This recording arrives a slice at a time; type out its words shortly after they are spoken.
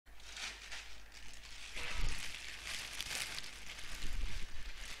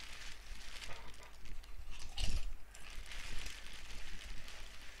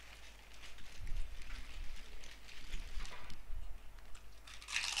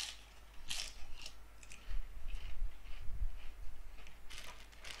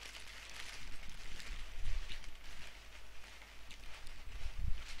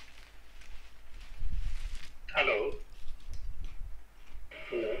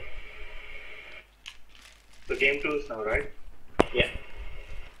So game 2 is now, right? Yeah.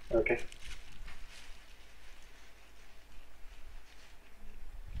 Okay.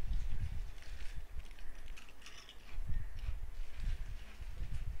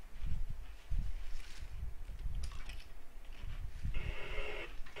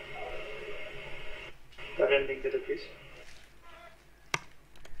 Current link to the please.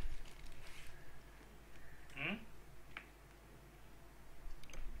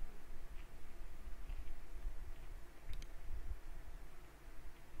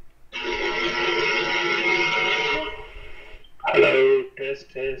 Hello, test.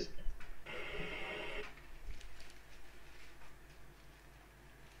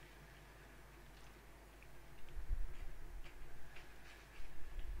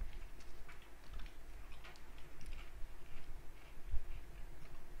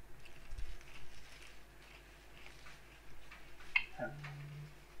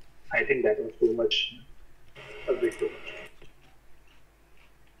 I think that was too much. A bit too much.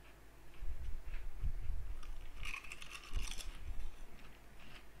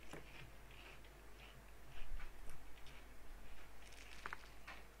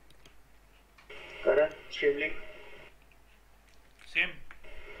 Current stream link. Same.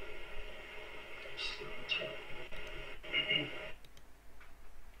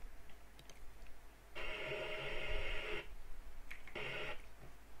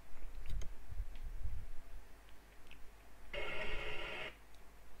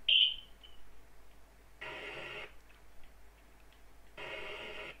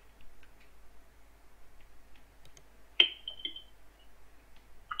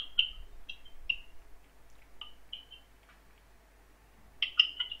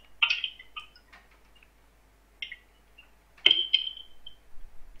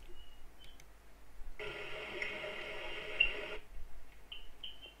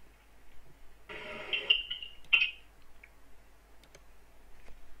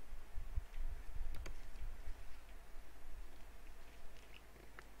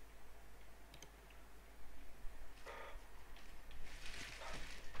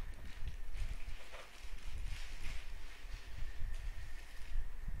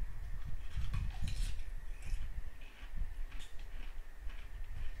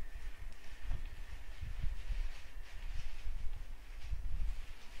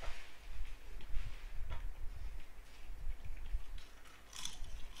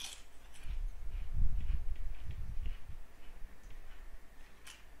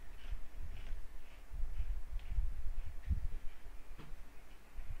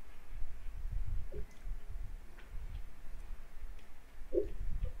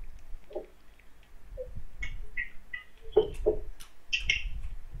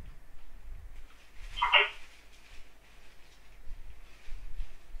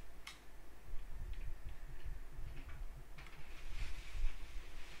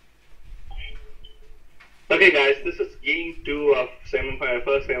 Okay guys, this is game 2 of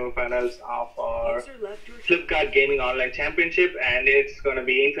first semi-finals of our Flipkart Gaming Online Championship, and it's gonna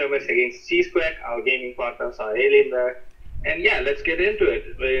be Infamous against Cheesequake. Our gaming partners are Alien there. And yeah, let's get into it.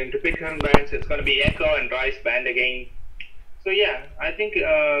 We're into pick and bands. It's gonna be Echo and Rice banned again. So yeah, I think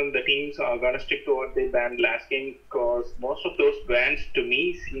the teams are gonna stick to what they banned last game, because most of those bans to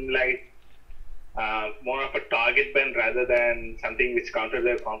me seem like more of a target ban rather than something which counter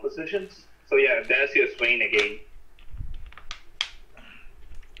their compositions. So yeah, there's your Swain again.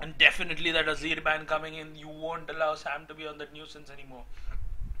 And definitely that Azir ban coming in, you won't allow Sam to be on that nuisance anymore.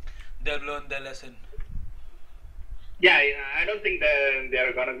 They'll learn their lesson. Yeah, I don't think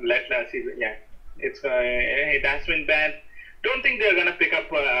they're gonna let Azir. Yeah, it has been banned. Don't think they're gonna pick up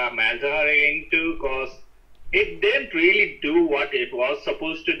Malzahar again too, cause it didn't really do what it was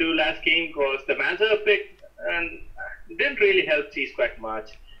supposed to do last game. Cause the Malzahar pick didn't really help Cheesequake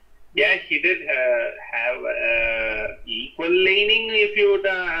much. Yeah, he did have equal laning, if you would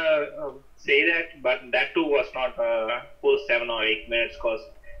say that, but that too was not for 7 or 8 minutes, because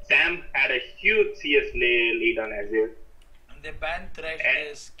Sam had a huge CS lead on Azir. They banned Thresh.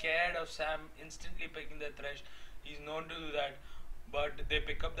 They're scared of Sam instantly picking the Thresh. He's known to do that, but they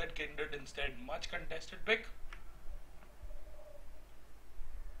pick up that Kindred instead. Much contested pick.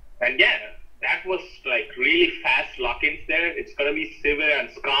 And yeah, that was like really fast lock-ins there. It's gonna be Sivir and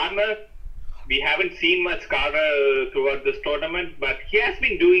Skarner. We haven't seen much Skarner throughout this tournament, but he has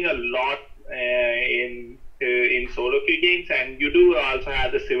been doing a lot in solo queue games, and you do also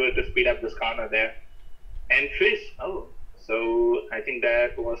have the Sivir to speed up the Skarner there. And Fizz, so I think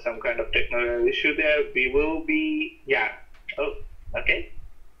that was some kind of technical issue there. We will be, okay.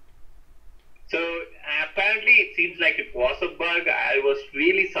 So apparently it seems like it was a bug. I was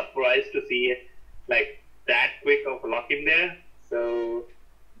really surprised to see like that him there. So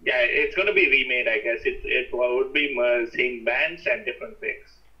yeah, it's going to be remade, I guess. It would be same bands and different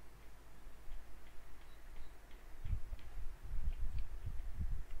picks.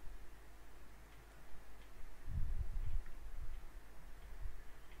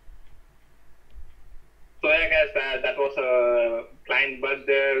 So yeah, guys, that was a client bug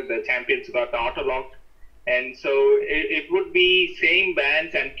there. The champions got auto locked, and so it would be same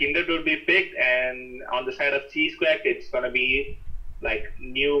bands and Kindred would be picked, and on the side of Cheesequake, it's gonna be like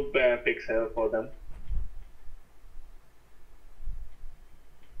new picks for them.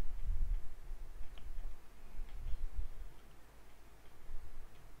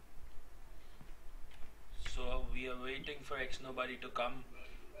 So we are waiting for X Nobody to come,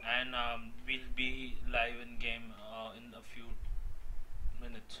 and we'll be live in game in a few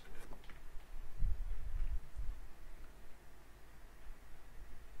minutes.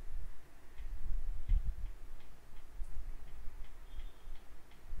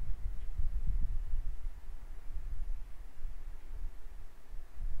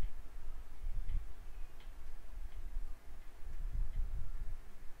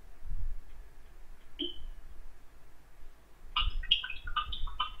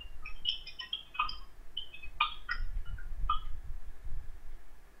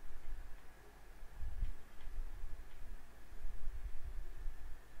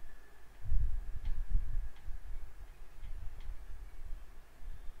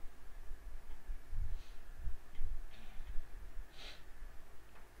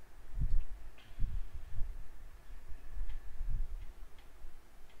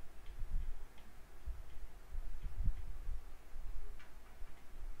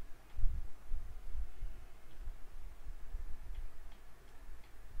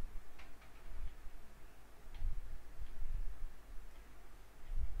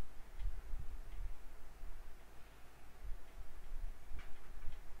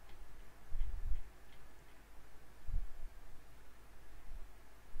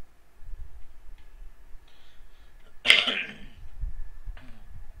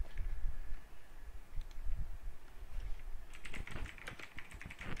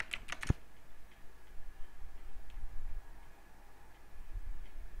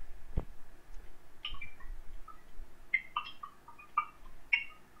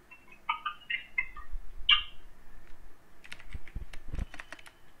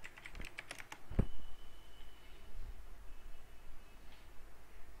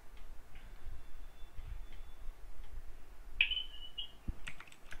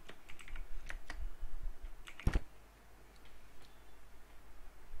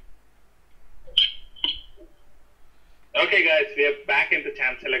 Okay, guys, we are back into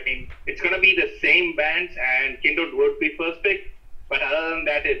champ selecting. It's gonna be the same bands, and Kindred would be first pick. But other than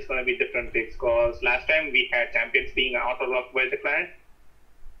that, it's gonna be different picks. Cause last time we had champions being auto locked by the client.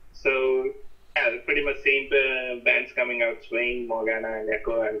 So yeah, pretty much same bands coming out: Swain, Morgana, and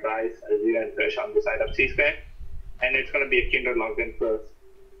Echo, and Rice, Azir, and Thresh on the side of Cheesequake. And it's gonna be a Kindred logged in first.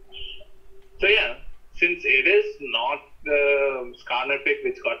 So yeah, since it is not the Skarner pick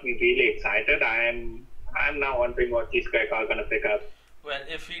which got me really excited, I'm now wondering what Cheesequake are gonna pick up. Well,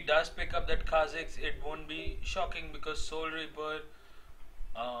 if he does pick up that Kha'Zix, it won't be shocking because Soul Reaper's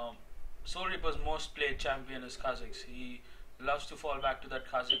most played champion is Kha'Zix. He loves to fall back to that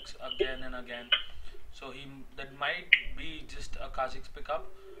Kha'Zix again and again. So that might be just a Kha'Zix pickup.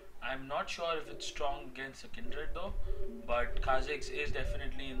 I'm not sure if it's strong against a Kindred though, but Kha'Zix is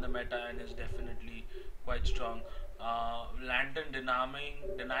definitely in the meta and is definitely quite strong. Lantern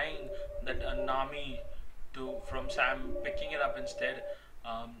denying that a Nami from Sam, picking it up instead.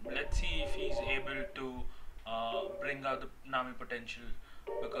 Let's see if he's able to bring out the Nami potential,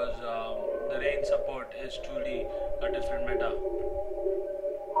 because the rain support is truly a different meta.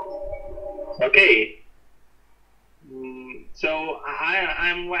 Okay. So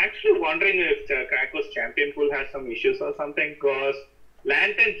I'm actually wondering if Krako's champion pool has some issues or something, because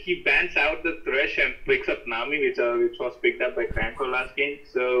Lantern, he bans out the Thresh and picks up Nami, which was picked up by Krako last game.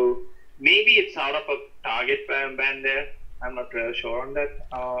 So maybe it's out of a target ban there. I'm not really sure on that.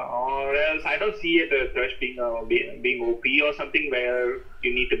 Or else I don't see it Thresh being OP or something where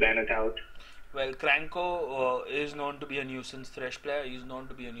you need to ban it out. Well, Kranko is known to be a nuisance Thresh player. He's known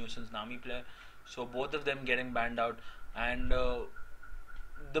to be a nuisance Nami player. So both of them getting banned out. And the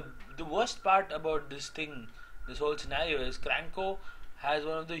worst part about this whole scenario is Kranko has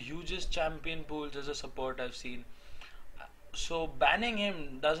one of the hugest champion pools as a support I've seen. So banning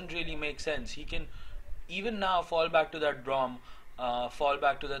him doesn't really make sense. He can even now fall back to that Braum, fall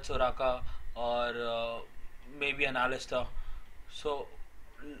back to that Soraka, or maybe an Alistar. So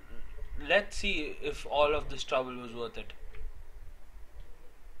let's see if all of this trouble was worth it.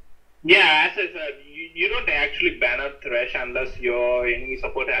 Yeah, as I said, you don't actually ban a Thresh unless your enemy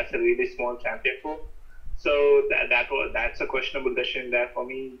support has a really small champion pool. So that's a questionable decision there for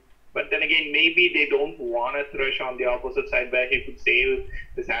me. But then again, maybe they don't want a Thresh on the opposite side where he could save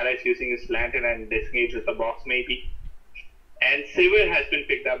his allies using his lantern and disengage with the box maybe. And Sivir has been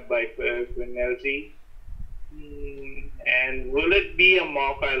picked up by Queen LG. And will it be a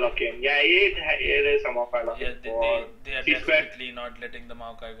Maokai lock-in? Yeah, it is a Maokai lock-in. Yeah, they are definitely not letting the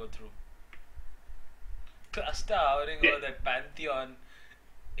Maokai go through. Cluster hovering over that Pantheon.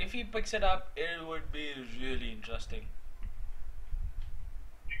 If he picks it up, it would be really interesting.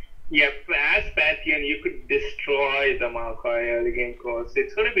 Yeah, as Pantheon, you could destroy the Maokai early game course.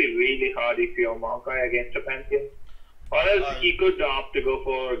 It's going to be really hard if you're Maokai against a Pantheon. Or else he could opt to go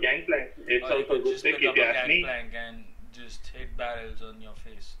for Gangplank. It's also a good pick if you ask me. Gangplank and just hit barrels on your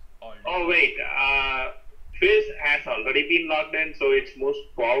face all day. Oh wait, Fizz has already been locked in, so it's most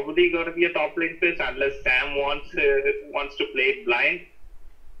probably going to be a top lane Fizz unless Sam wants to play it blind.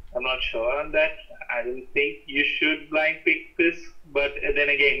 I'm not sure on that. I don't think you should blind pick Fizz, but then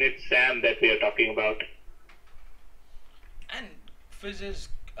again, it's Sam that we are talking about. And Fizz is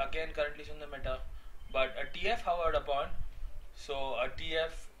again currently in the meta. But a TF hovered upon, so a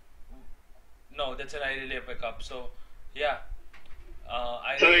TF, no, that's an Irelia pickup. So yeah,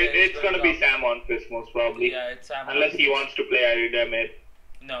 so it's going to be Sam on Fizz most probably. Yeah, it's Sam. Unless he wants to play Irelia mid.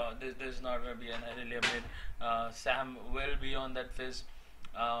 No, there's not going to be an Irelia mid. Sam will be on that Fizz.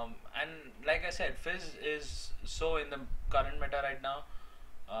 And like I said, Fizz is so in the current meta right now.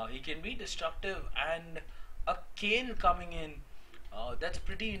 He can be destructive, and a Kale coming in. That's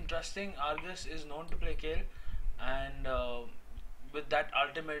pretty interesting. Argus is known to play Kale, and with that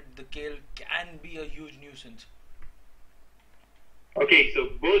ultimate, the Kale can be a huge nuisance. Okay, so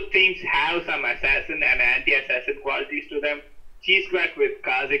both teams have some assassin and anti-assassin qualities to them. Cheesequake with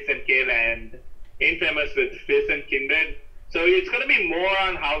Kha'Zix and Kale, and Infamous with Fizz and Kindred. So it's going to be more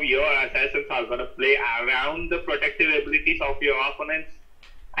on how your assassins are going to play around the protective abilities of your opponents.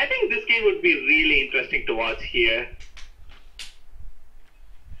 I think this game would be really interesting to watch here.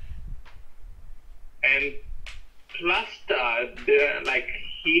 And Cluster, like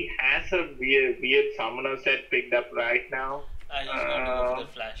he has a weird summoner set picked up right now. He's going to go for the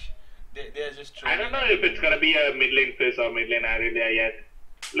flash. They're just. I don't know if it's gonna be a mid lane Fizz or mid lane Irelia yet.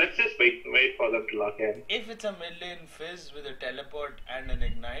 Let's just wait for them to lock in. If it's a mid lane Fizz with a teleport and an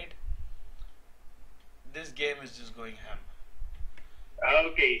ignite, this game is just going ham.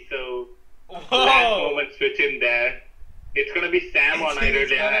 Okay, so last moment switch in there. It's gonna be Sam on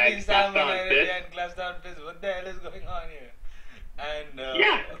Irelia and Cluster on Fizz. And Cluster on Fizz. What the hell is going on here? And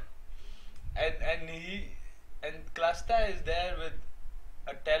yeah. And Cluster is there with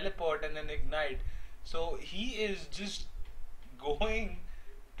a teleport and an ignite. So he is just going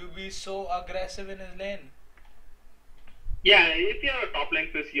to be so aggressive in his lane. Yeah, if you're a top lane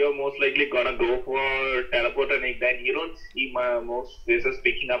Fizz, you're most likely gonna go for teleport and ignite. You don't see most Fizzes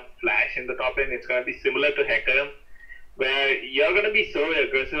picking up flash in the top lane. It's gonna be similar to Hecarim, where you're gonna be so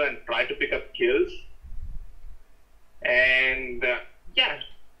aggressive and try to pick up kills. And yeah,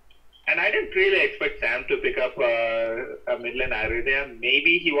 and I didn't really expect Sam to pick up a mid lane Irelia.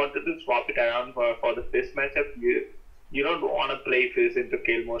 Maybe he wanted to swap it around for the Fizz matchup. You don't want to play Fizz into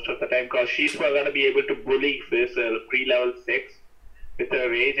kill most of the time because she's going to be able to bully Fizz pre-level 6 with her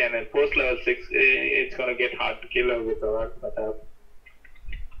rage, and then post-level 6 it's going to get hard to kill her with her ultimate.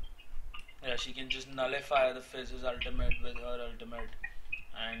 Yeah, she can just nullify the Fizz's ultimate with her ultimate,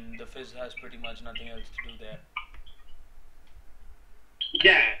 and the Fizz has pretty much nothing else to do there.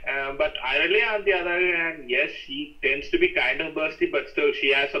 Yeah, but Irelia on the other hand, yes, she tends to be kind of bursty, but still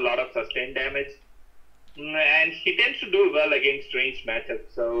she has a lot of sustained damage. And she tends to do well against ranged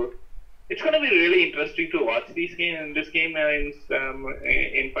matchups, so it's going to be really interesting to watch this game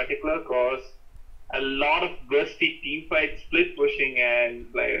in particular, because a lot of bursty team fights, split pushing,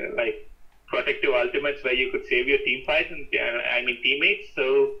 and like protective ultimates where you could save your team fights and teammates.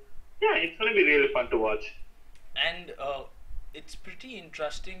 So yeah, it's going to be really fun to watch. And it's pretty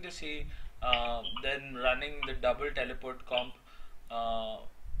interesting to see them running the double teleport comp.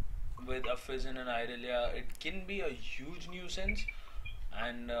 With a Fizz and an Irelia, it can be a huge nuisance,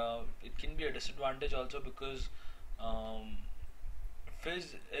 and it can be a disadvantage also because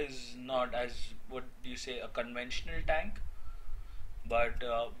Fizz is not, as what do you say, a conventional tank, but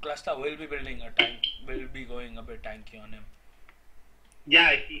Cluster will be building a tank, will be going a bit tanky on him.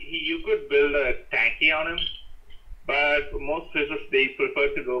 Yeah, you could build a tanky on him, but most Fizzes, they prefer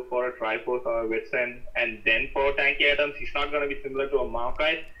to go for a Triforce or a Witsen and then for tanky items. He's not going to be similar to a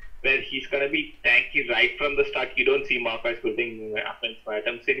Maokai, where he's gonna be tanky right from the start. You don't see Marquez building offensive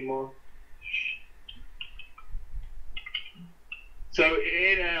items anymore. So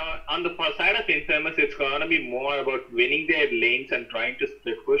on the side of Infamous, it's gonna be more about winning their lanes and trying to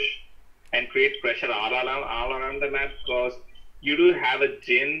split push and create pressure all around the map, because you do have a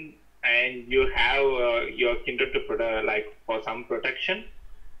Jin and you have your Kindred to put for some protection.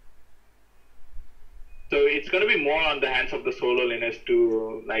 So it's going to be more on the hands of the solo laners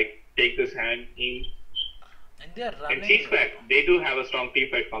to take this hand in. And they're running. And Cheesequake, they do have a strong team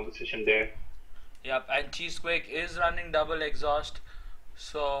fight composition there. Yep, and Cheesequake is running double exhaust,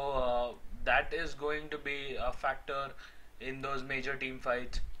 so that is going to be a factor in those major team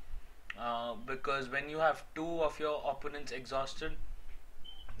fights. Because when you have two of your opponents exhausted,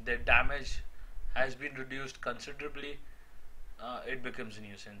 their damage has been reduced considerably. It becomes a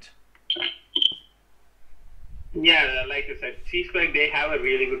nuisance. Yeah, like I said, Cheesequake, they have a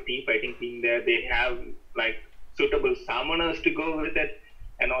really good team fighting team there. They have suitable summoners to go with it,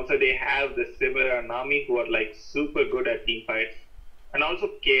 and also they have the Sivir and Nami who are super good at team fights, and also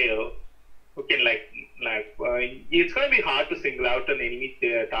Kale, who can it's going to be hard to single out an enemy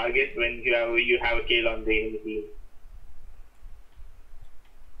target when you have a Kale on the enemy team.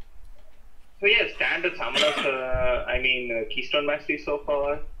 So yeah, standard summoners. Keystone Mastery so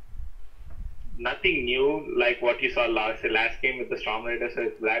far. Nothing new like what you saw last game with the Storm Raiders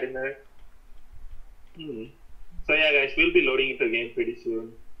with Vladimir. So yeah, guys, we'll be loading into the game pretty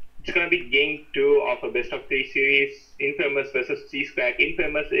soon. It's gonna be game 2 of a best of 3 series. Infamous versus Cheesequake.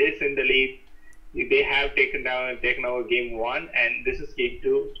 Infamous is in the lead. They have taken over game 1, and this is game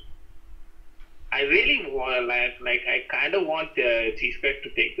 2. I really want, I kind of want Cheesequake to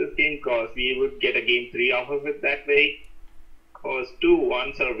take this game, because we would get a game 3 off of it that way. Because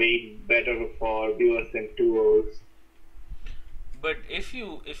 2-1s are way better for viewers than 2-0s. But if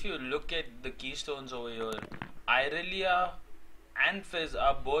you look at the keystones over here, Irelia and Fizz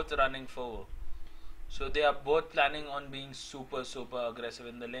are both running forward, so they are both planning on being super aggressive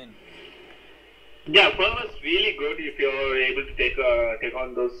in the lane. Yeah, Pearl is really good if you're able to take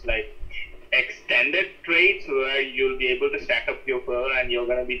on those extended trades where you'll be able to stack up your Pearl and you're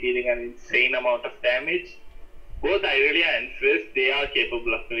gonna be dealing an insane amount of damage. Both Irelia and Fizz, they are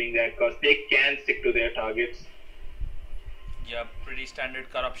capable of doing that because they can stick to their targets. Yeah, pretty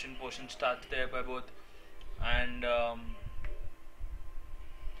standard corruption potion starts there by both, and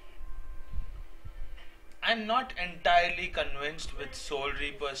I'm not entirely convinced with Soul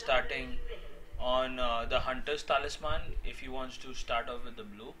Reaper starting on the Hunter's Talisman if he wants to start off with the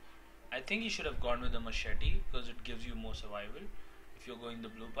blue. I think he should have gone with the Machete because it gives you more survival if you're going the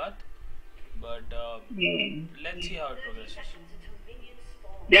blue path. But let's see how it progresses.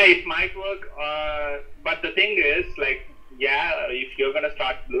 Yeah, it might work. But the thing is, if you're gonna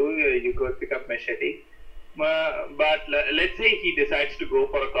start blue, you could pick up Machete. But let's say he decides to go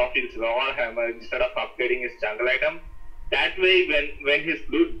for a Caulfield's Warhammer instead of upgrading his jungle item. That way, when his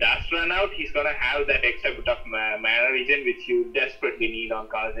blue does run out, he's gonna have that extra bit of mana regen which you desperately need on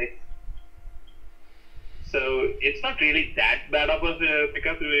Kha'Zix. So it's not really that bad of a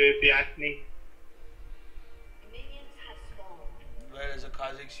pickup if you ask me. Whereas a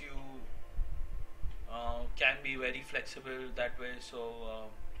Kha'Zix, you can be very flexible that way. So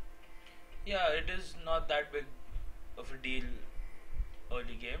yeah, it is not that big of a deal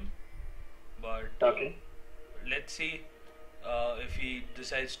early game. But okay. Let's see if he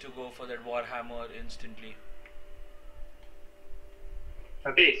decides to go for that Warhammer instantly.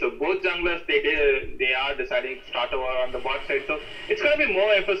 Okay, so both junglers they are deciding to start over on the bot side. So it's gonna be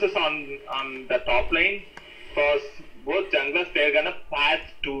more emphasis on the top lane, because both junglers they're gonna pass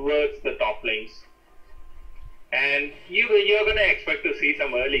towards the top lanes, and you're gonna expect to see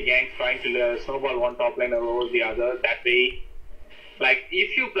some early ganks trying to snowball one top laner over the other. That way,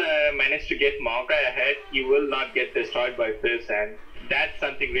 if you manage to get Maokai ahead, you will not get destroyed by Fizz, and that's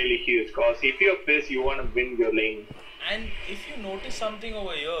something really huge. Because if you're Fizz, you want to win your lane. And if you notice something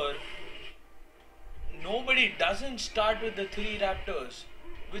over here, nobody doesn't start with the 3 Raptors,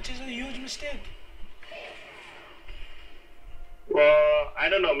 which is a huge mistake. Well, I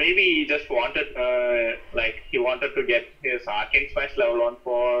don't know, maybe he just wanted, he wanted to get his Arcane Smash level 1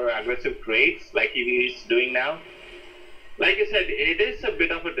 for aggressive trades, like he is doing now. Like I said, it is a bit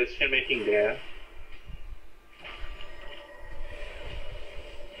of a decision making there.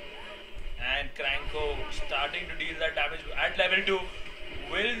 And Cranko starting to deal that damage at level 2.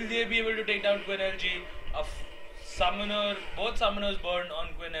 Will they be able to take down Queen LG? Summoner, both summoners burned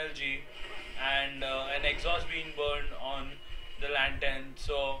on Queen LG, and an exhaust being burned on the Lantern.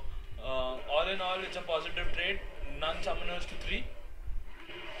 So all in all, it's a positive trade. None summoners to 3.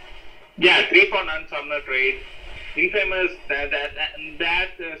 Yeah, 3 for none summoner trade. Infamous, that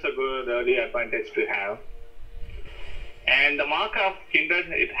is a good early advantage to have. And the mark of Kindred,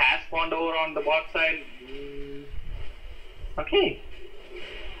 it has spawned over on the bot side. Okay.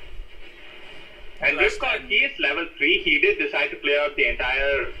 And this card, he is level 3. He did decide to play out the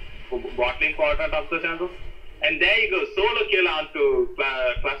entire bot lane quadrant of the jungle. And there you go, solo kill onto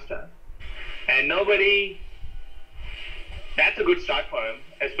Cluster. And nobody... That's a good start for him,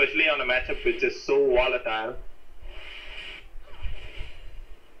 especially on a matchup which is so volatile.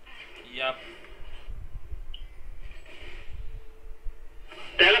 Yep.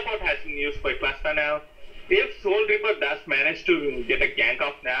 Teleport has been used by Cluster now. If Soul Reaper does manage to get a gank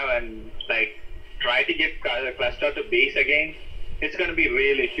off now and like try to get Cluster to base again, it's going to be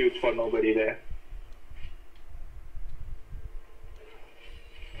really huge for nobody there.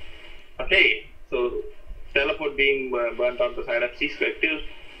 Okay, so Teleport being burnt on the side of Cheesequake too.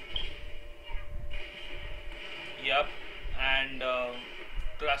 Yep, and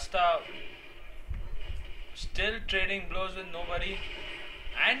Cluster still trading blows with nobody,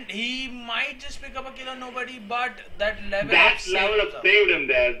 and he might just pick up a kill on nobody, but that level up saved him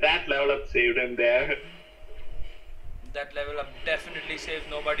there. That level up saved him there. That level up definitely saved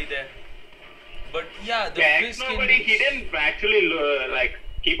nobody there. But yeah, the nobody. He didn't actually like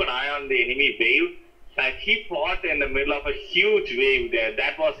keep an eye on the enemy wave. Like he fought in the middle of a huge wave there.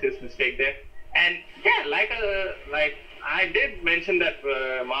 That was his mistake there. And yeah, like I did mention that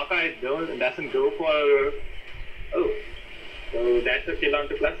Maka doesn't go for. Oh, so that's a kill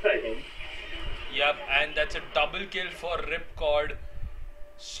onto Cluster, I think. Yep, and that's a double kill for Ripcord.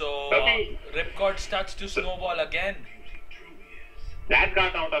 So Ripcord starts to snowball again. That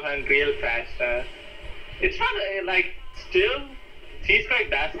got out of hand real fast. It's not like still. Cheesequake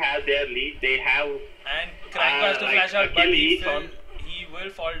does have their lead. They have. And Cranko has to flash out, but he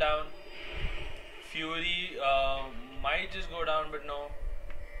will fall down. Fury might just go down, but no.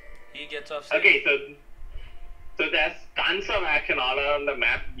 He gets off safe. Okay, so there's tons of action all around the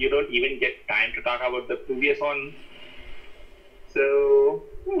map. You don't even get time to talk about the previous one. So,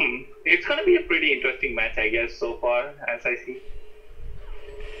 it's going to be a pretty interesting match, I guess, so far, as I see.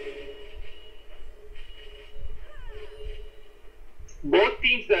 Both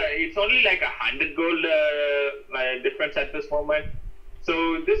teams, it's only like 100 gold difference at this moment.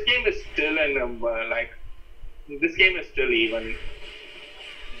 So this game is still this game is still even.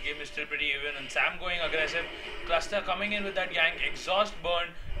 This game is still pretty even, and Sam going aggressive. Cluster coming in with that gank, exhaust burn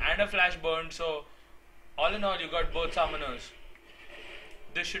and a flash burn. So all in all, you got both summoners.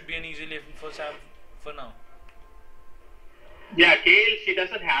 This should be an easy lift for Sam for now. Yeah, Kale, she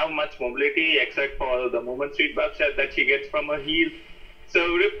doesn't have much mobility except for the movement speed buffs that she gets from her heal. So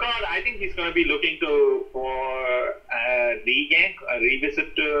Ripcord, I think he's going to be looking for a regank, a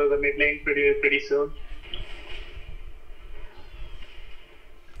revisit to the mid lane pretty soon.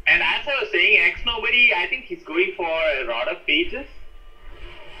 And as I was saying, Nobody, I think he's going for a Rod of Pages.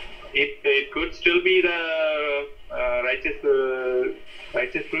 It could still be the Righteous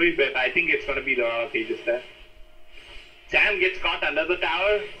Fury, but I think it's going to be the Rod of Pages there. Sam gets caught under the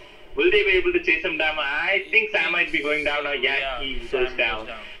tower. Will they be able to chase him down? I think Sam might be going down. Yeah, he goes down.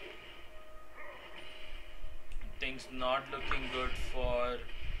 Things not looking good for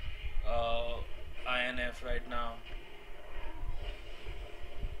INF right now.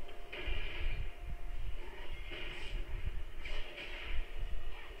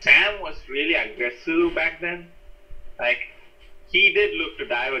 Sam was really aggressive back then. Like, he did look to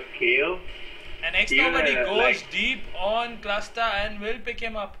die with KO. And Nobody goes deep on Cluster and will pick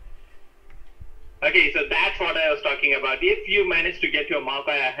him up. Okay, so that's what I was talking about. If you manage to get your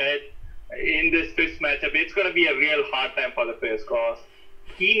Maokai ahead in this fifth matchup, it's going to be a real hard time for the first cause.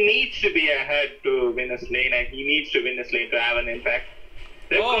 He needs to be ahead to win his lane, and he needs to win his lane to have an impact.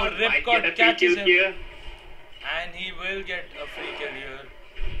 Ripcord catches him. Here. And he will get a free kill here.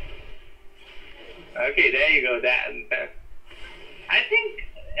 Okay, there you go. I think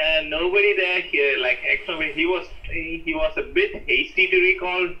nobody there here, like Nobody, he was a bit hasty to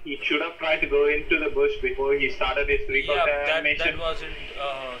recall. He should have tried to go into the bush before he started his recall animation. That wasn't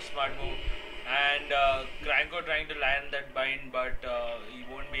a smart move. And Cranko trying to land that bind, but he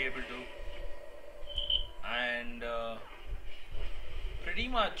won't be able to. And pretty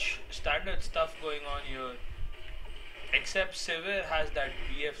much standard stuff going on here. Except Sivir has that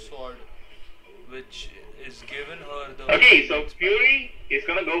BF sword, which is given her the... Okay, so Fury is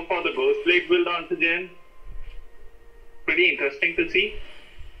going to go for the Ghostblade build onto Jen. Pretty interesting to see.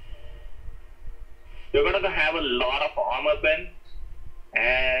 You're going to have a lot of armor then.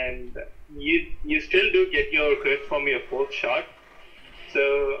 And you still do get your crit from your fourth shot.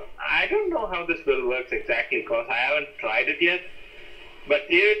 So I don't know how this build works exactly because I haven't tried it yet. But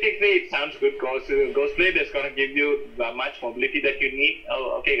theoretically, it sounds good because Ghostblade is going to give you the much mobility that you need.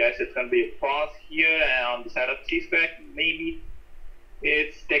 Oh, okay, guys, it's going to be a pause here on the side of Cheesequake. Maybe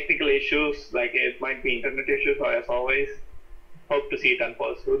it's technical issues, like it might be internet issues, as always. Hope to see it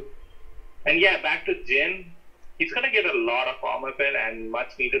unfold soon. And yeah, back to Jin. He's going to get a lot of armor pen and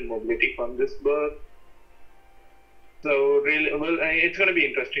much needed mobility from this build. So really, well, it's going to be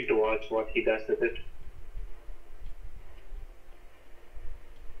interesting to watch what he does with it.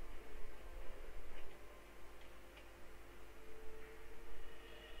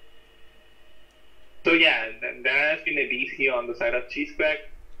 So yeah, there has been a DC on the side of Cheesequake,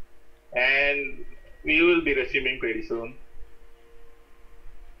 and we will be resuming pretty soon.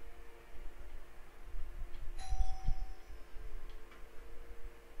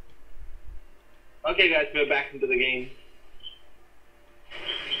 Okay guys, we're back into the game.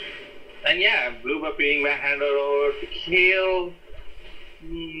 And yeah, Blue Buff being handed over to Kale.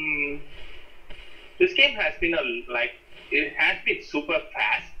 This game has been it has been super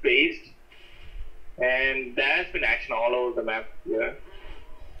fast paced. And there has been action all over the map here.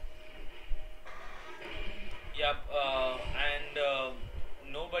 Yep, and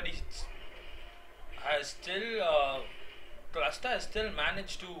nobody has still, Cluster has still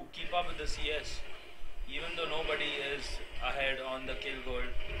managed to keep up with the CS, even though nobody is ahead on the kill goal.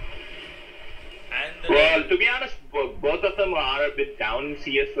 And well, to be honest, both of them are a bit down in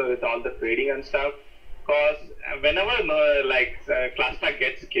CS with all the trading and stuff. Because whenever Cluster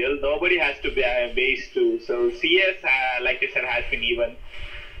gets killed, nobody has to be base too. So CS, like I said, has been even.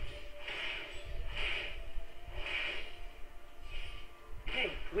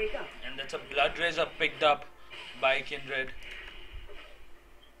 Hey, wake up! And that's a Blood Razor picked up by Kindred.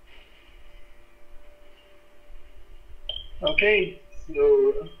 Okay,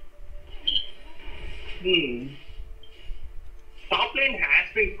 so top lane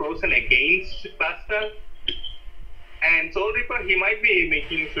has been frozen against Cluster, and Soul Reaper, he might be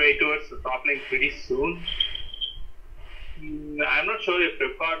making his way towards the top lane pretty soon. I'm not sure if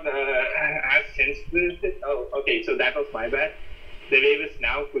Ripcord has sensed this. Oh, okay, so that was my bad. The wave is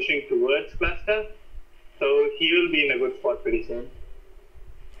now pushing towards Cluster, so he will be in a good spot pretty soon.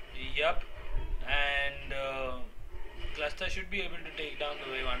 Yep, and Cluster should be able to take down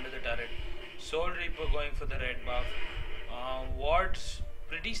the wave under the turret. Soul Reaper going for the red buff. Wards,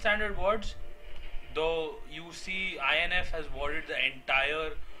 pretty standard wards, though you see INF has warded the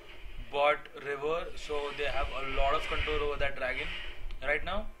entire bot river, so they have a lot of control over that dragon right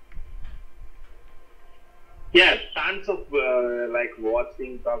now. Yeah, tons of wards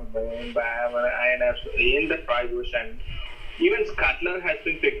being talked by INF in the tri-bush, and even Scuttler has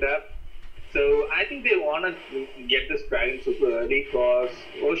been picked up. So I think they want to get this dragon super early because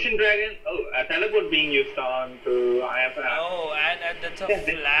Ocean Dragon, a teleport being used on to IF. Oh, and that's a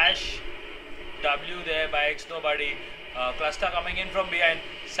flash W there by X Nobody. Cluster coming in from behind.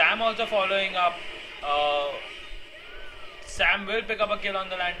 Sam also following up. Sam will pick up a kill on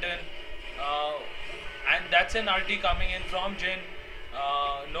the Lantern. And that's an ulti coming in from Jin.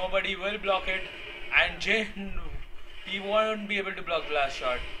 Nobody will block it. And Jin, he won't be able to block the last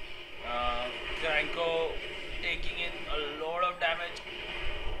shot. Franco taking in a lot of damage.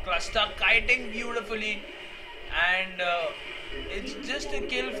 Cluster kiting beautifully, and it's just a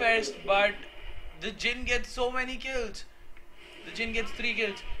kill fest, but the Jin gets so many kills. The Jin gets 3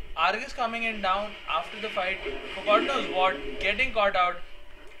 kills. Argus coming in down after the fight for God knows what, getting caught out,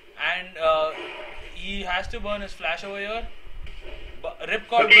 and he has to burn his flash over here. But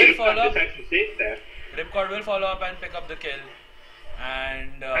Ripcord will follow up. Ripcord will follow up and pick up the kill.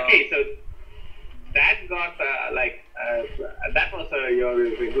 And okay, so that got that was your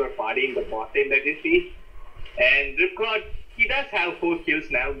regular party in the bot lane that you see, and Ripcord, he does have 4 kills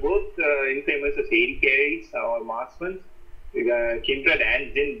now, both infamous as AD carries or marksmen. Kindred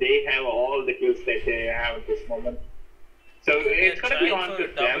and Jin, they have all the kills that they have at this moment. So it's going to be on to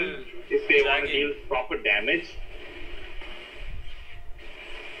them if they want to deal proper damage.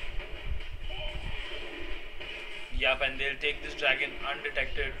 Yup, and they'll take this dragon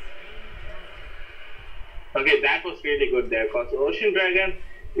undetected. Okay, that was really good there because Ocean Dragon,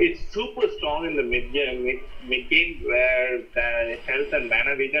 it's super strong in the mid game where the health and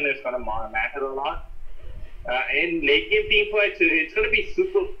mana region is going to matter a lot. In late game team fights, it's going to be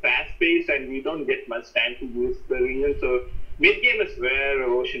super fast paced and we don't get much time to use the region. So mid game is where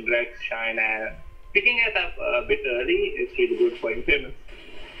Ocean Drags shine, and picking it up a bit early is really good for Infamous.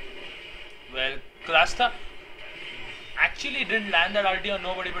 Well, Cluster actually didn't land that ulti on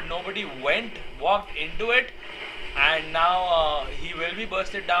nobody, but nobody walked into it, and now he will be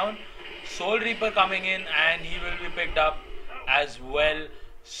bursted down. Soul Reaper coming in and he will be picked up as well.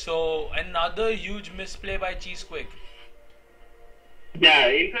 So another huge misplay by Cheesequake. Yeah,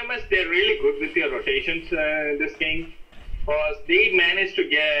 Infamous, they're really good with their rotations this game. Because they managed to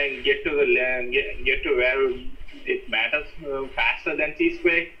get to where it matters faster than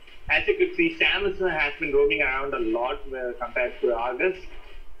Cheesequake. As you could see, Samus has been roaming around a lot compared to August.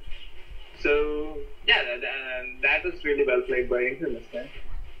 So yeah, that is really well played by Infamous then.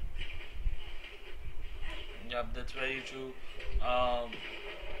 Yep, that's very true.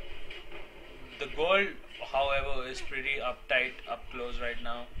 The goal, however, is pretty uptight, up close right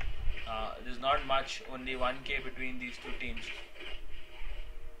now. There's not much, only 1k between these two teams.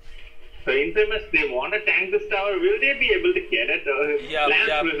 So Infamous, they want to tank this tower. Will they be able to get it?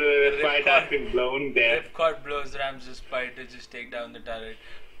 Despite has been blown there. Ripcord blows Ram's despite to just take down the turret.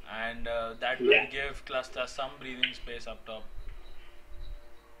 And that will give Cluster some breathing space up top.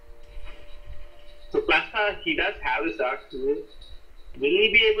 So Cluster, he does have his Dark Tool. Will he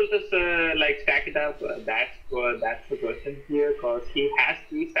be able to stack it up? That's the question here, because he has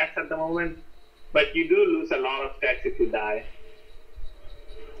 3 stacks at the moment. But you do lose a lot of stacks if you die.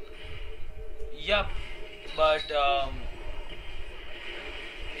 Yep, but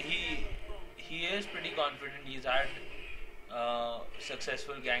he is pretty confident. He's had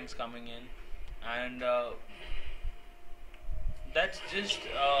successful ganks coming in, and that's just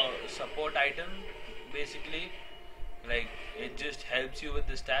a support item basically. Like, it just helps you with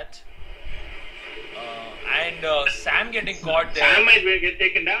the stats. And Sam getting caught there. Sam might get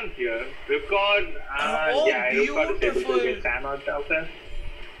taken down here. Ripcord, Ripcord is able to get Sam out there.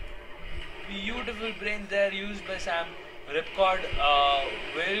 Beautiful brains there used by Sam. Ripcord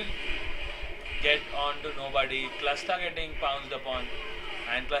will get onto nobody. Cluster getting pounced upon,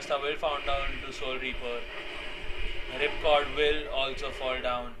 and Cluster will fall down to Soul Reaper. Ripcord will also fall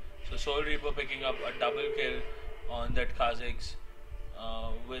down. So Soul Reaper picking up a double kill on that Kha'Zix,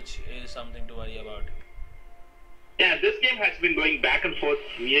 which is something to worry about. Yeah, this game has been going back and forth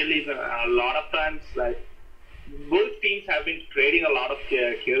really a lot of times. Like, both teams have been trading a lot of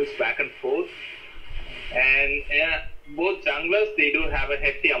kills back and forth, and both junglers, they do have a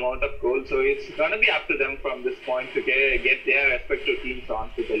hefty amount of gold, so it's gonna be up to them from this point to get their respective teams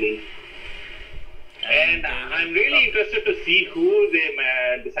onto the league. And I'm really interested to see who they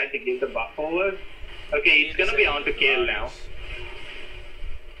decide to give the buff over. Okay, it's gonna be on to Kale now.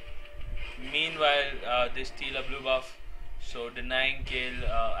 Meanwhile, they steal a blue buff, so denying Kale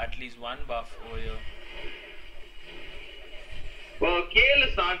at least one buff over here. Well, Kale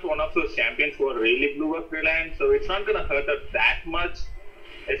is not one of those champions who are really blue buff reliant, so it's not gonna hurt her that much,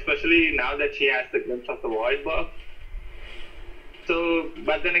 especially now that she has the glimpse of the void buff. So,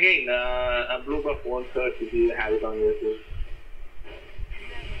 but then again, a blue buff won't hurt if you have it on your team.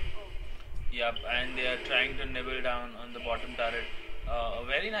 Yep, and they are trying to nibble down on the bottom turret. A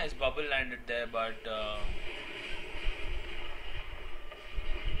very nice bubble landed there, but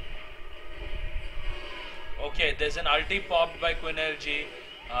okay, there's an ulti popped by Quinergy.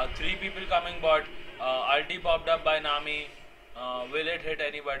 3 people coming bot. Ulti popped up by Nami. Will it hit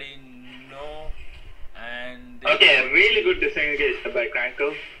anybody? No. And okay, really good disengage by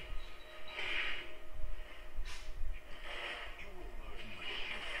Crankle.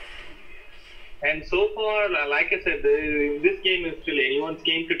 And so far, like I said, this game is still anyone's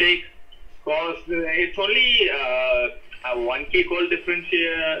game to take, because it's only a 1k goal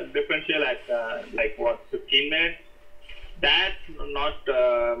differential at like what, 15 minutes. That's not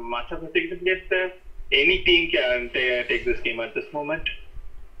much of a significance there. Any team can take this game at this moment.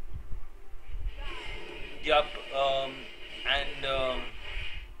 Yup, and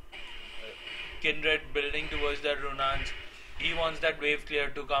Kindred building towards their Runans. He wants that wave clear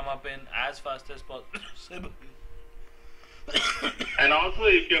to come up in as fast as possible. And also,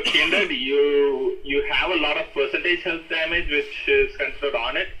 if you're Kindred, you have a lot of percentage health damage, which is considered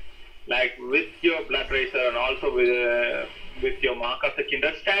on it, like with your Blood Racer and also with your Mark of the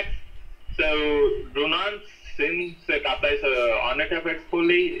Kindred stacks. So Runans, since it applies on it effects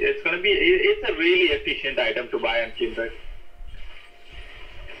fully, it's a really efficient item to buy on Kindred.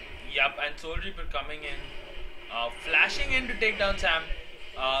 Yup, and Soul Reaper coming in. Flashing in to take down Sam.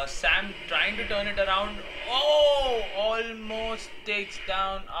 Sam trying to turn it around. Oh, almost takes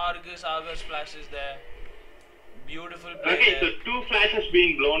down Argus. Argus flashes there. Beautiful play. Okay, there. so 2 flashes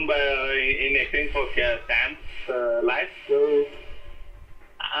being blown by in exchange for Sam's life. So,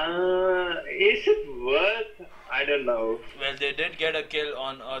 is it worth? I don't know. Well, they did get a kill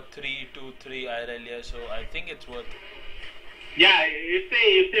on a 3-2-3 Irelia, so I think it's worth. Yeah,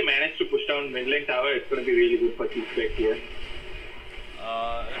 if they manage to push down mid lane tower, it's going to be really good for Cheesequake here.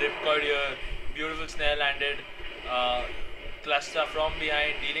 ripcord here. Beautiful snare landed. Cluster from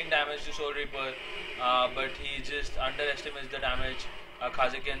behind, dealing damage to Soul Reaper, but he just underestimates the damage.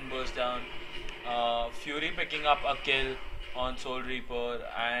 Kazakian burst down. Fury picking up a kill on Soul Reaper,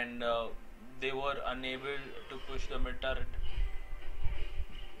 and they were unable to push the mid turret.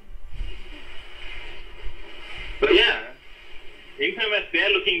 So yeah, Infamous, they're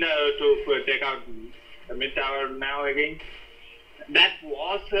looking to take out the mid tower now again. That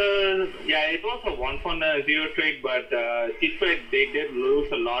was it was a 1-0 trade, but Cheesequake, they did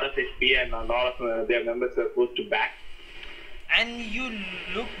lose a lot of HP and a lot of their members were forced to back. And you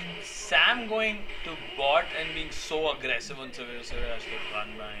look Sam going to bot and being so aggressive on Severe has to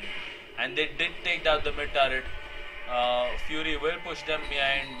run behind. And they did take down the mid turret. Fury will push them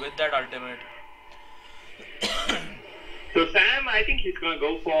behind with that ultimate. So Sam, I think he's gonna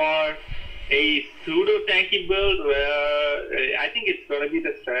go for a pseudo tanky build where I think it's gonna be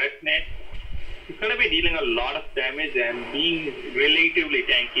the Strike Net. He's gonna be dealing a lot of damage and being relatively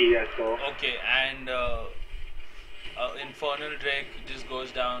tanky as well. Okay, and Infernal Drake just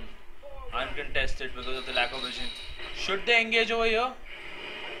goes down uncontested because of the lack of vision. Should they engage over here?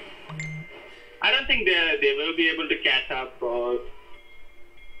 I don't think they will be able to catch up.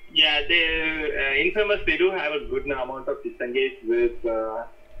 Infamous, they do have a good amount of disengage with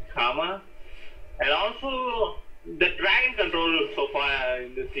Karma. And also, the dragon control so far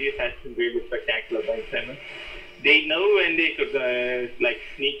in the series has been really spectacular by Infamous. They know when they could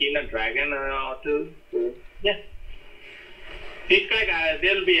sneak in a dragon or two. So, yeah. Cheesequake,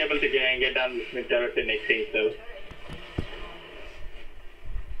 they'll be able to get down this mid turret in next game, so.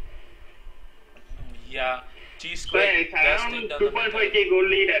 Yeah, Cheesequake does take down 2.5k gold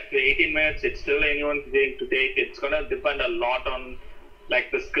lead at 18 minutes. It's still anyone's game to take. It's gonna depend a lot on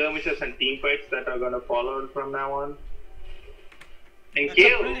the skirmishes and team fights that are gonna follow from now on. And it's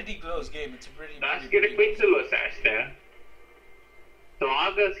a pretty close game. It's a pretty. Let's get a quick silver sash there. So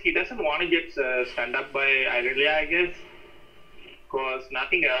August, he doesn't want to get stand up by Irelia, I guess, because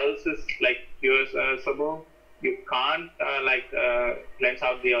nothing else is pure sabo. You can't cleanse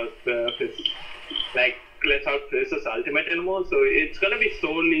out cleanse out Chris's ultimate anymore. So it's gonna be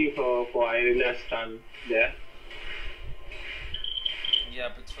solely for Irelia's stun there.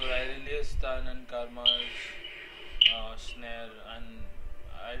 Yep, it's for Irelia's stun and Karma's snare, and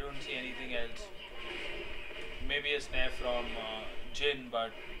I don't see anything else. Maybe a snare from Jin,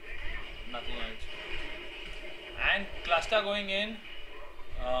 but nothing else. And Cluster going in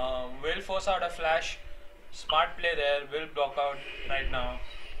will force out a flash. Smart play there, will block out right now.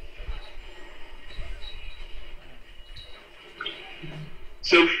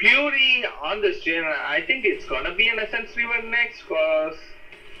 So Fury on this gen, I think it's gonna be an Essence River next, because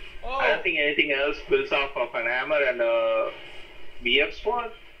I don't think anything else builds off of an Hammer and a BF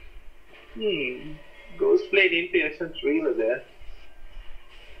squad. Ghost played into Essence River there.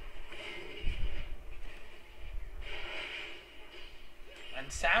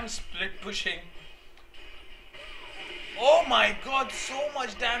 And Sam split pushing. Oh my god, so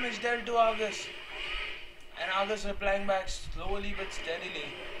much damage dealt to August. And August replying back slowly but steadily.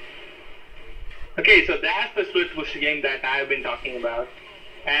 Okay, so that's the split push game that I've been talking about.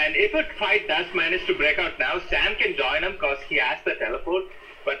 And if a fight does manage to break out now, Sam can join him because he has the teleport.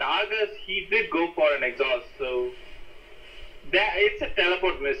 But August, he did go for an exhaust, so it's a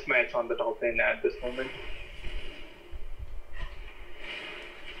teleport mismatch on the top lane at this moment.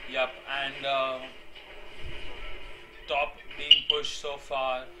 Yep, and top being pushed so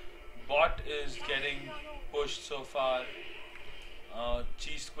far. Bot is getting pushed so far.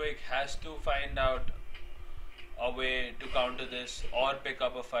 Cheesequake has to find out a way to counter this or pick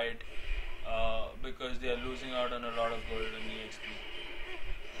up a fight because they are losing out on a lot of gold and EXP.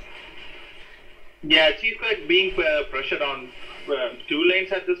 Yeah, Cheesequake being pressured on 2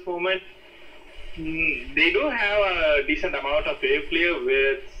 lanes at this moment. They do have a decent amount of wave clear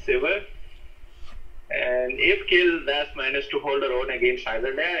with Silver. And if Kill does manage to hold her own against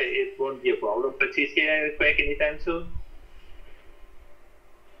either there, it won't be a problem for Cheesequake anytime soon.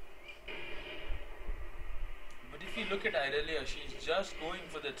 But if you look at Irelia, she's just going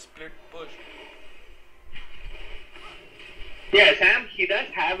for that split push. Yeah, Sam, he does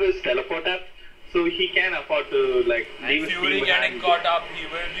have his teleport up, so he can afford to leave his team Fury getting behind. caught up, he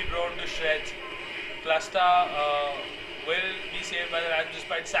will be blown to shreds. Cluster will be saved by the Raj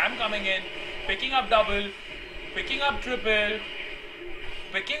despite Sam coming in, picking up double, picking up triple,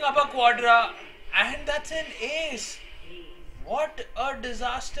 picking up a quadra, and that's an ace. What a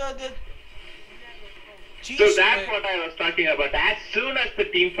disaster that So that's what I was talking about. As soon as the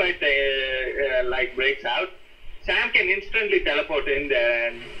team fight breaks out, Sam can instantly teleport in there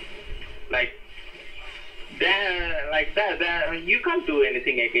and like that, you can't do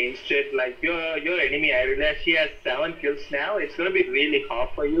anything against it. Like your enemy, I realize she has 7 kills now. It's gonna be really hard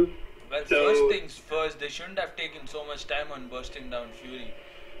for you. Well, So, first things first, they shouldn't have taken so much time on bursting down Fury.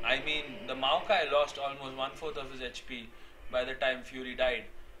 I mean, the Maokai lost almost 1/4 of his HP by the time Fury died,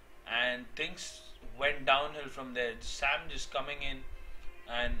 and things went downhill from there. Sam just coming in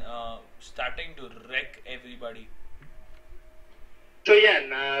and starting to wreck everybody. So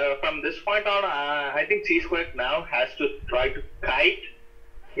yeah, from this point on, I think Cheesequake now has to try to kite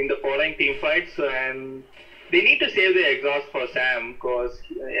in the following team fights, and they need to save the exhaust for Sam, because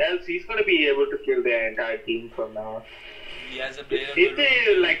else he's going to be able to kill the entire team from now on. He has a blade of If the they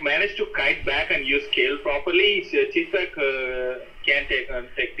rune. like manage to kite back and use scale properly, Cheesequake can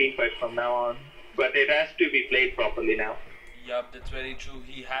take team fights from now on, but it has to be played properly now. Yup, that's very true.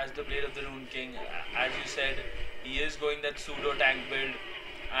 He has the Blade of the Rune King. As you said, he is going that pseudo tank build.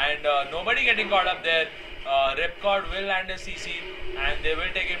 And nobody getting caught up there. Ripcord will land a CC and they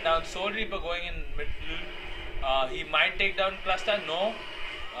will take him down. Soul Reaper going in middle. He might take down Cluster. No.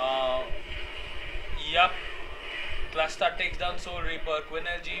 Yup. Cluster takes down Soul Reaper. Quinn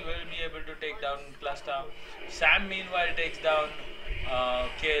LG will be able to take down Cluster. Sam meanwhile takes down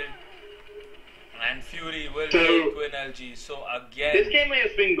Kill. And Fury will take Quinn LG. So again, this game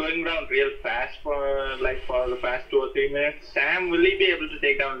has been going down real fast for the past 2 or 3 minutes. Sam, will he be able to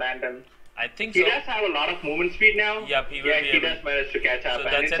take down Landon? I think He so. does have a lot of movement speed now. Yep, he will be he able. does manage to catch up. So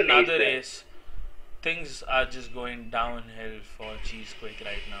and that's it's another an ace race. Things are just going downhill for Cheesequake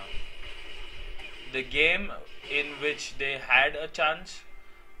right now. The game in which they had a chance,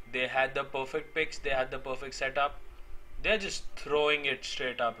 they had the perfect picks, they had the perfect setup. They're just throwing it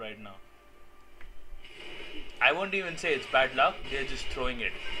straight up right now. I won't even say it's bad luck, they're just throwing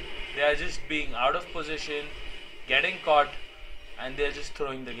it. They are just being out of position, getting caught, and they're just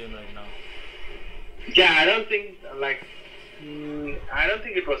throwing the game right now. Yeah, I don't think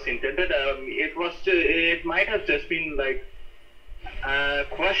it was intended. It might have just been like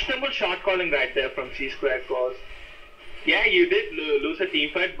questionable shot calling right there from Cheesequake, because yeah, you did lose a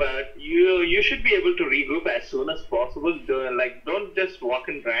team fight, but you should be able to regroup as soon as possible. Don't just walk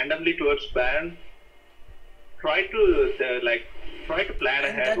in randomly towards Baron. Try to plan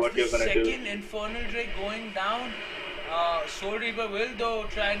ahead what you're gonna do. Second Infernal Drake going down. Soul Reaper will though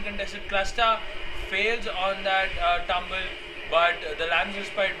try and contest it. Cluster fails on that tumble, but the Lamb's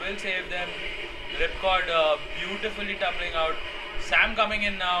Respite will save them. Ripcord beautifully tumbling out. Sam coming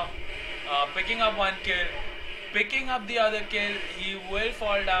in now, picking up 1 kill, picking up the other kill. He will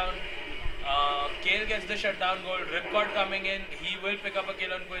fall down. Kale gets the shutdown goal. Ripcord coming in. He will pick up a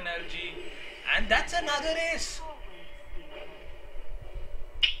kill on Quinn LG. And that's another ace.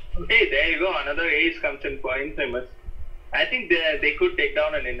 Okay, there you go. Another ace comes in for Infamous. I think they could take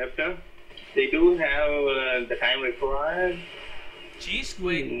down an Inhibitor. They do have the time required.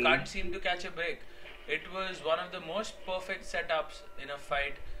 Cheesequake can't seem to catch a break. It was one of the most perfect setups in a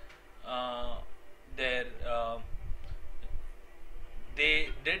fight. They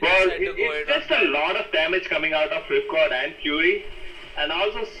did decide to go it's just a lot of damage coming out of Ripcord and Fury. And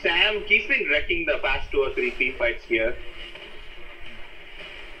also Sam, he's been wrecking the past 2 or 3 team fights here.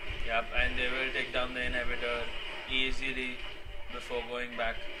 Yep, and they will take down the Inhibitor easily before going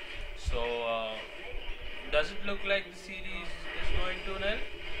back. So, does it look like the series is going 2-0?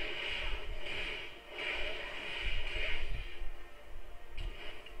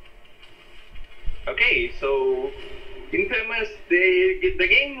 Okay, so Infamous, the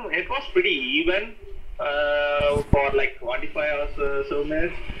game, it was pretty even for like 25 or so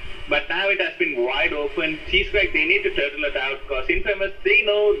minutes. But now it has been wide open. Cheesequake, they need to turtle it out, because Infamous, they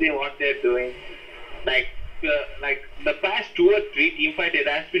know what they're doing. Like the past 2 or 3 team fight, it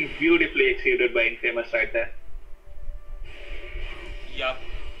has been beautifully executed by Infamous right there. Yup,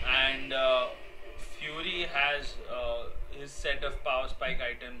 and Fury has his set of power spike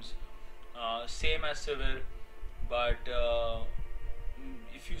items, same as Sivir, but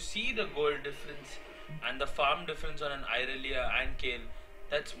if you see the gold difference and the farm difference on an Irelia and Kale,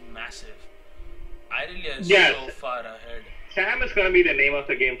 that's massive. Irelia is so far ahead. Sam is going to be the name of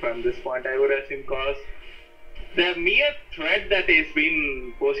the game from this point, I would assume, because the mere threat that has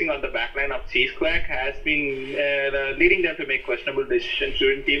been posing on the backline of Cheesequake has been leading them to make questionable decisions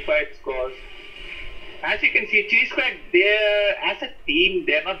during team fights, because as you can see, Cheesequake, as a team,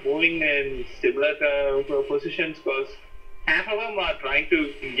 they're not moving in similar positions, because half of them are trying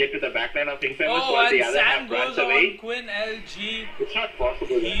to get to the backline of Infamous, while the other Sam half runs goes away. on Quinn LG. It's not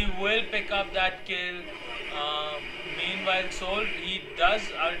possible. He will pick up that kill. Meanwhile, he does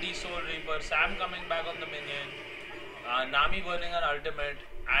ulti Soul Reaper. Sam coming back on the minion. Nami burning an ultimate,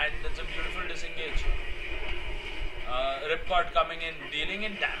 and it's a beautiful disengage. Ripcord coming in, dealing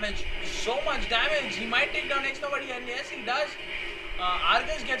in damage, so much damage. He might take down next nobody, and yes, he does.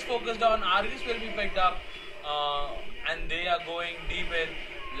 Argus gets focused on. Argus will be picked up, and they are going deep in.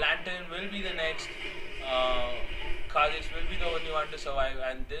 Lantern will be the next. Kha'Zix will be the only one to survive,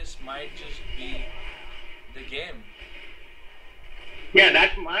 and this might just be the game. Yeah,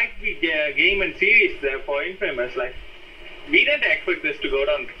 that might be the game and series there for Infamous. Like, we didn't expect this to go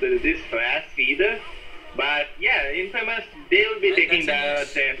down this fast either. But yeah, Infamous, they will be taking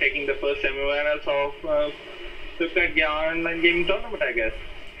the first semi-finals of Flipkart online gaming tournament, I guess.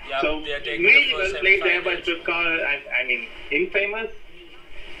 Yep, so really well played there by Flipkart. I mean, Infamous,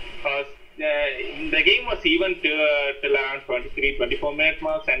 because the game was even till around 23-24 minute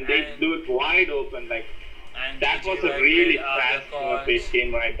marks, and they do it wide open. Like, that was a really fast-paced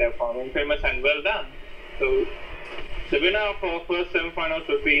game right there from Infamous, and well done. So the winner of our first semi-finals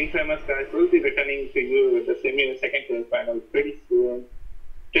will be Infamous, guys. We'll be returning to you with the second semi-final pretty soon.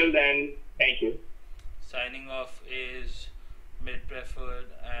 Till then, thank you. Signing off is Mid Preferred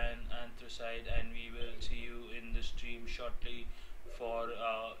and Anthracite, and we will see you in the stream shortly for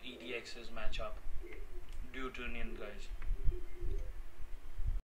EDX's matchup. Do tune in, guys.